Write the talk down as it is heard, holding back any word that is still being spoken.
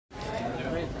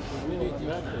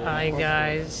Hi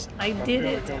guys, I did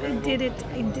it, I did it,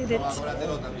 I did it.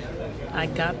 I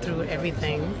got through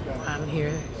everything. I'm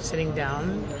here sitting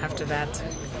down after that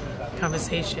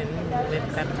conversation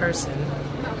with that person.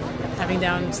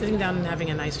 Sitting down and having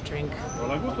a nice drink.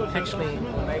 Actually,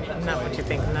 not what you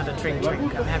think, not a drink.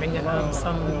 I'm having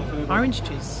some orange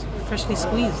juice, freshly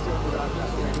squeezed.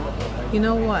 You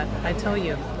know what, I tell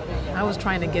you, I was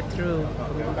trying to get through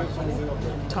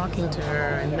talking to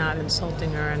her and not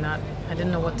insulting her and I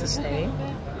didn't know what to say.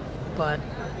 But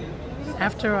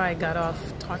after I got off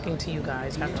talking to you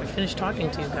guys, after I finished talking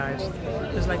to you guys,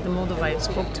 it was like the Moldavite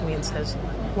spoke to me and says,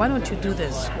 why don't you do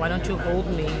this? Why don't you hold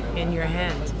me in your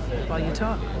hand while you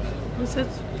talk? I said,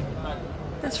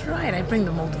 that's right, I bring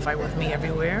the Moldavite with me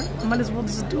everywhere. I might as well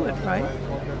just do it, right?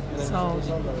 So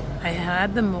I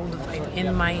had the Moldavite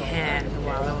in my hand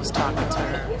while I was talking to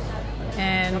her.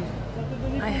 And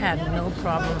I had no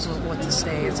problems with what to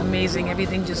say. It's amazing.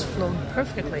 Everything just flowed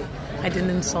perfectly. I didn't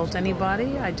insult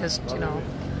anybody. I just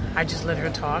let her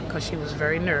talk because she was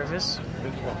very nervous.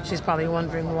 She's probably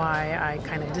wondering why I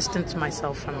kind of distanced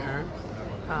myself from her.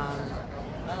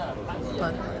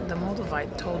 But the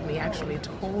Moldavite told me actually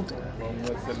to hold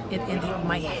it in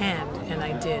my hand, and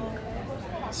I did.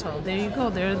 So there you go.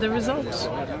 There are the results.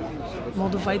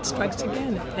 Moldavite strikes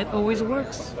again. It always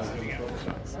works.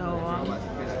 So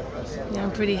yeah,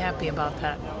 I'm pretty happy about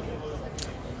that.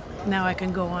 Now I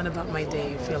can go on about my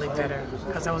day feeling better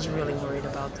because I was really worried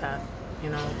about that. You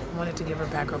know, I wanted to give her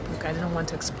back her book. I didn't want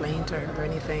to explain to her or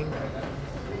anything,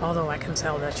 although I can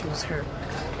tell that she was hurt.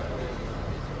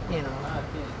 You know,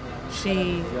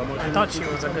 I thought she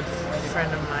was a good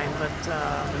friend of mine, but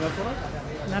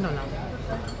I don't know.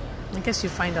 I guess you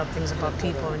find out things about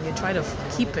people and you try to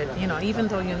keep it, you know, even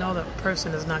though you know the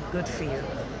person is not good for you.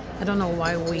 I don't know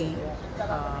why we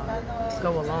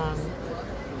go along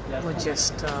with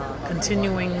just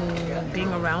continuing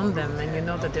being around them, and you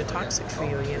know that they're toxic for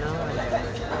you, you know.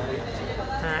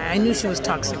 And I knew she was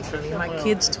toxic for me. My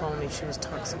kids told me she was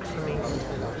toxic for me.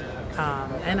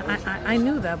 And I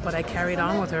knew that, but I carried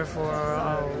on with her for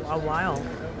a while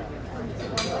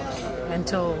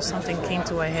until something came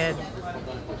to a head.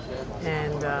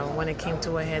 And when it came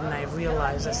to a head and I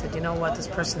realized, I said, you know what, this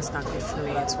person's not good for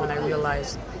me. It's when I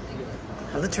realized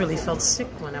I literally felt sick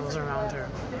when I was around her.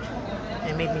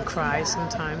 It made me cry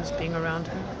sometimes being around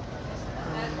her.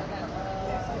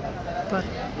 But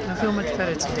I feel much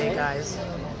better today, guys.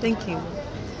 Thank you.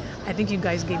 I think you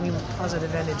guys gave me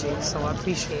positive energy, so I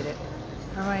appreciate it.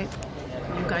 All right.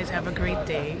 You guys have a great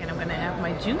day, and I'm going to have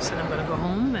my juice, and I'm going to go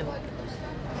home and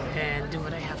do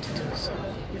what I have to do. So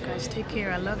you guys take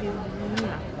care. I love you.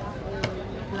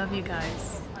 Love you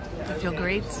guys. I feel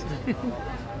great.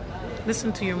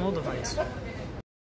 Listen to your Moldavites.